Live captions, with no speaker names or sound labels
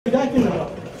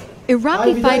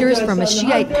Iraqi fighters from a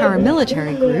Shiite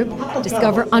paramilitary group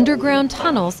discover underground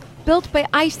tunnels built by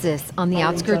ISIS on the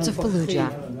outskirts of Falluja.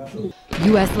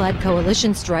 U.S.-led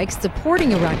coalition strikes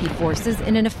supporting Iraqi forces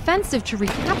in an offensive to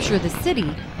recapture the city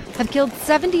have killed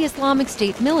 70 Islamic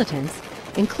State militants,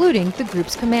 including the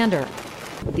group's commander.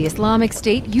 The Islamic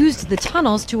State used the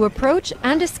tunnels to approach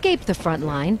and escape the front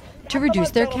line to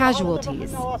reduce their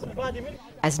casualties.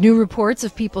 As new reports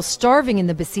of people starving in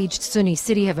the besieged Sunni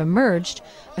city have emerged,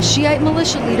 a Shiite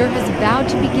militia leader has vowed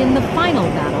to begin the final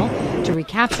battle to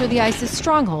recapture the ISIS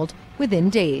stronghold within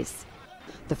days.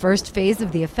 The first phase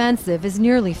of the offensive is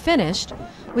nearly finished,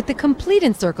 with the complete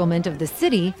encirclement of the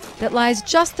city that lies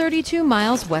just 32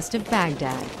 miles west of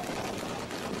Baghdad.